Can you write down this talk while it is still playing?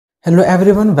Hello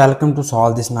everyone, welcome to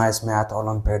solve this nice math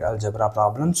Olympiad algebra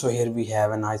problem. So here we have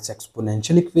a nice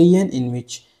exponential equation in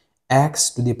which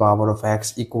x to the power of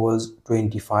x equals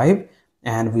 25,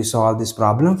 and we solve this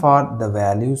problem for the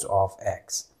values of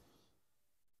x.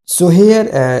 So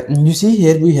here you see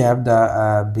here we have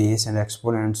the base and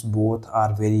exponents, both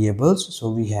are variables. So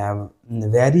we have the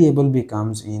variable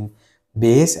becomes in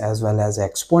base as well as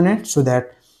exponent, so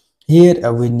that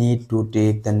here we need to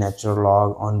take the natural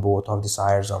log on both of the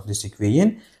sides of this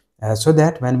equation, so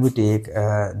that when we take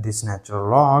this natural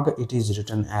log, it is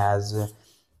written as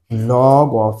log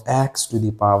of x to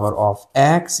the power of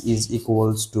x is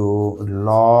equals to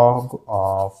log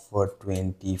of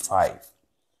 25.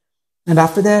 And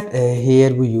after that,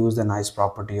 here we use the nice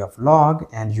property of log,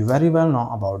 and you very well know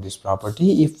about this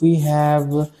property. If we have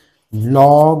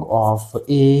log of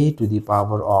a to the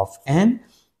power of n,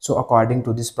 so according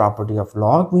to this property of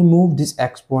log, we move this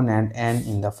exponent n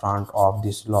in the front of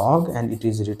this log, and it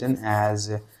is written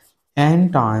as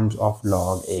n times of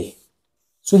log a.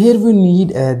 So here we need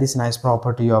this nice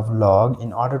property of log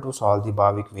in order to solve the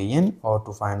above equation or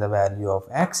to find the value of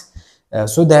x,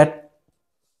 so that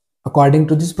according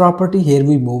to this property, here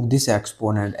we move this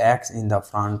exponent x in the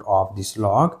front of this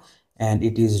log, and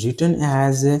it is written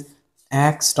as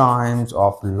x times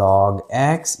of log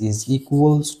x is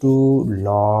equals to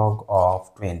log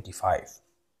of 25.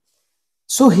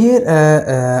 So here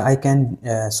I can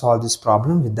solve this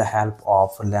problem with the help of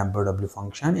Lambert W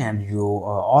function, and you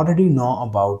already know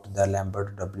about the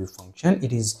Lambert W function.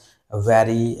 It is a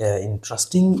very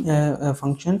interesting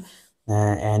function,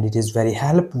 and it is very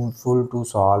helpful to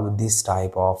solve this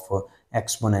type of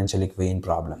exponential equation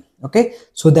problem. Okay,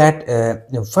 so that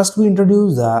first we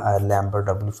introduce the Lambert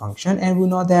W function, and we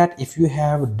know that if you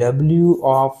have w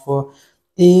of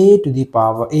a to the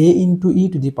power a into e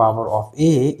to the power of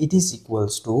a, it is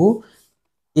equals to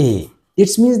a.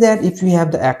 It means that if you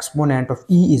have the exponent of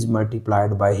e is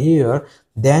multiplied by here,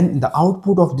 then the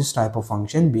output of this type of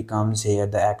function becomes here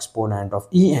the exponent of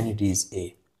e, and it is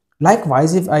a.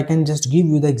 Likewise, if I can just give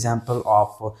you the example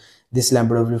of this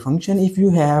Lambert W function, if you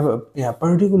have a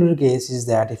particular case is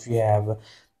that if you have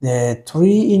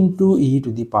 3 into e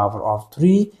to the power of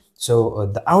 3, so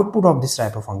the output of this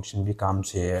type of function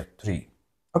becomes here 3.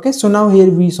 Okay, so now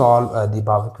here we solve the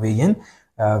above equation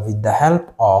with the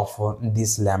help of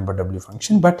this Lambert W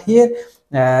function. But here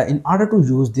in order to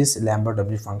use this Lambert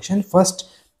W function, first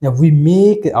we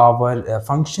make our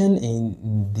function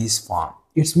in this form.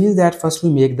 It means that first we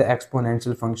make the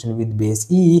exponential function with base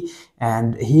e,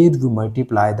 and here we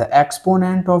multiply the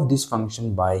exponent of this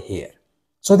function by here,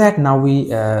 so that now we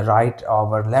write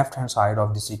our left hand side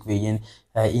of this equation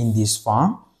in this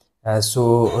form.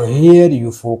 So here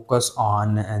you focus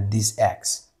on this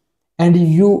x, and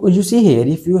you see here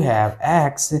if you have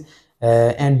x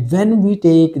and when we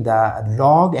take the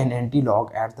log and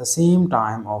anti-log at the same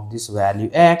time of this value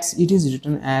x, it is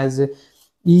written as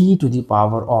e to the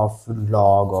power of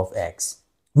log of x.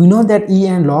 We know that e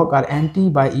and log are anti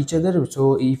by each other,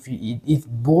 so if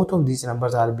both of these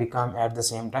numbers are become at the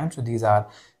same time, so these are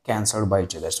cancelled by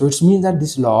each other. So it means that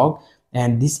this log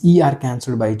and this e are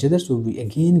cancelled by each other, so we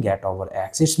again get our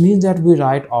x. It means that we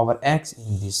write our x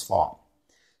in this form.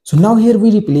 So now here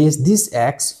we replace this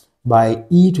x by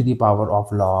e to the power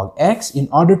of log x in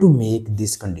order to make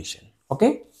this condition.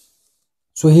 Okay,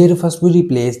 so here first we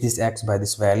replace this x by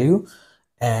this value,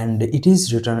 and it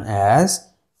is written as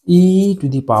e to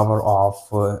the power of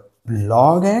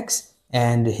log x,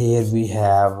 and here we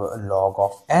have log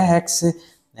of x,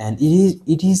 and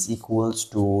it is equals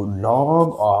to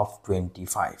log of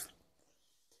 25.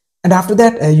 And after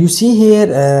that you see here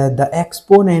the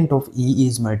exponent of e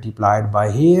is multiplied by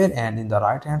here, and in the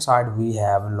right hand side we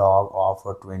have log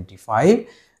of 25.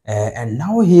 And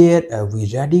now here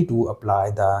we ready to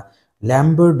apply the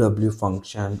Lambert W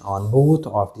function on both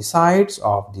of the sides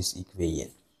of this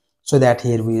equation, so that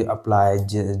here we apply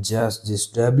just this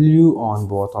w on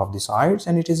both of the sides,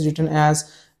 and it is written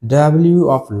as w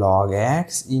of log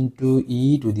x into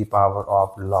e to the power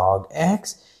of log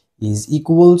x is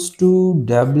equals to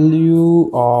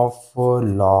w of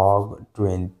log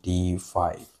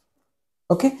 25.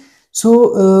 Okay,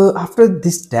 so after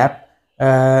this step,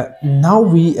 now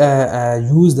we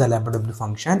use the Lambert W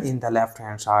function in the left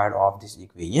hand side of this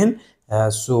equation.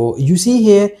 So you see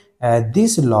here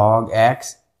this log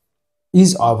x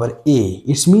is our a.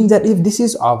 It means that if this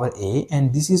is our a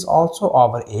and this is also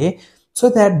our a, so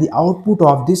that the output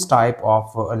of this type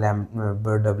of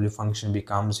Lambert W function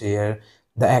becomes here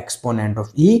the exponent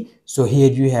of e. So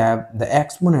here you have the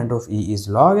exponent of e is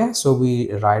log x, so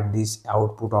we write this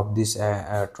output of this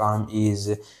term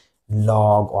is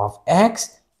log of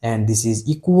x, and this is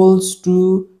equals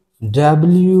to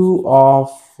w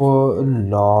of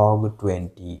log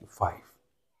 25.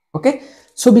 Okay,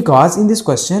 so because in this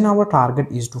question our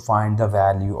target is to find the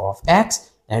value of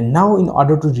x, and now in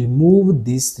order to remove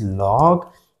this log,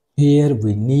 here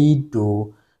we need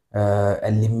to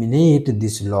eliminate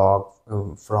this log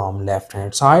from left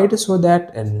hand side, so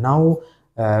that now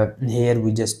here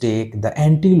we just take the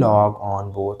anti-log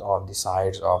on both of the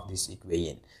sides of this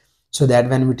equation, so that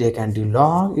when we take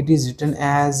anti-log, it is written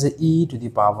as e to the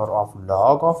power of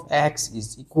log of x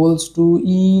is equals to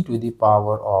e to the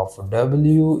power of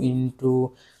w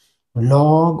into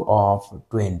log of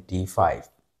 25.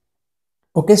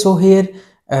 Okay, so here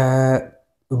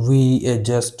we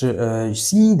just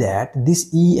see that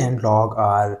this e and log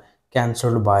are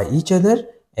cancelled by each other,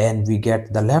 and we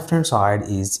get the left hand side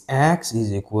is x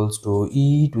is equals to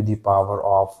e to the power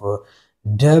of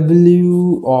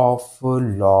w of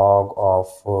log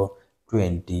of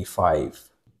 25.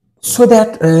 So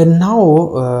that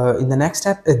now in the next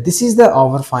step, this is the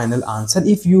our final answer.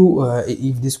 If you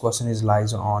if this question is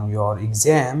lies on your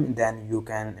exam, then you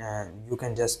can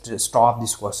just stop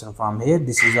this question from here.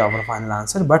 This is our final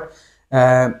answer. But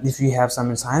if you have some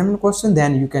assignment question,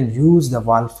 then you can use the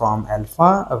Wolfram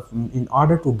alpha in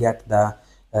order to get the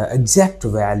exact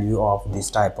value of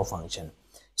this type of function.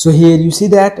 So here you see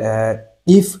that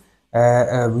if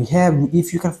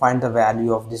if you can find the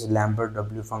value of this Lambert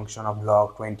W function of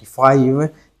log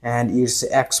 25 and its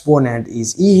exponent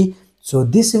is e, so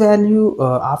this value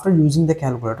after using the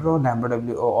calculator or Lambert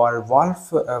W or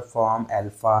Wolfram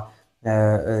alpha,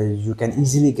 you can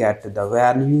easily get the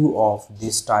value of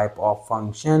this type of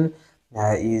function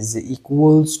is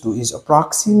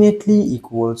approximately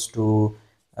equals to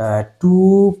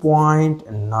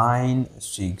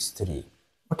 2.963.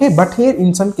 Okay, but here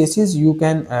in some cases you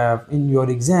can in your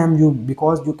exam,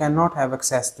 because you cannot have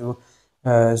access to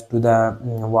the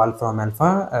Wolfram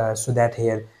alpha, so that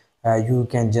here you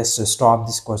can just stop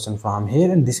this question from here,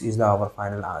 and this is our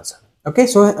final answer. Okay,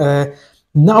 so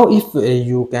now if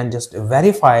you can just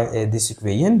verify this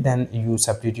equation, then you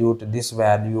substitute this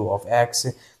value of x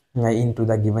into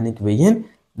the given equation,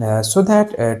 so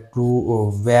that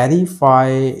to verify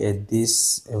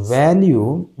this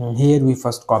value, here we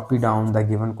first copy down the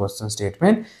given question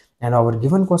statement, and our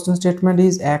given question statement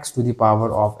is x to the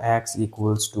power of x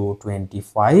equals to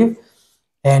 25,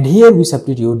 and here we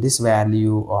substitute this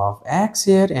value of x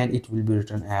here, and it will be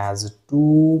written as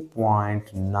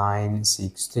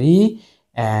 2.963,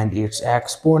 and its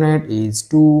exponent is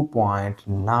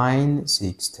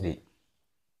 2.963.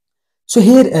 So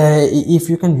here if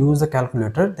you can use the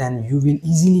calculator, then you will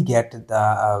easily get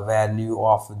the value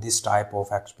of this type of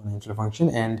exponential function,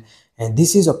 and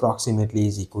this is approximately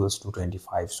is equals to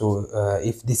 25. So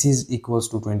if this is equals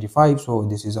to 25, so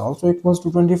this is also equals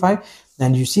to 25,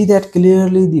 and you see that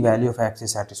clearly the value of x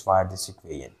is satisfied this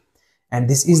equation. And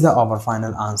this is our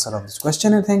final answer of this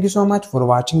question. And thank you so much for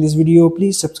watching this video.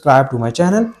 Please subscribe to my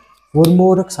channel for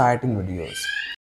more exciting videos.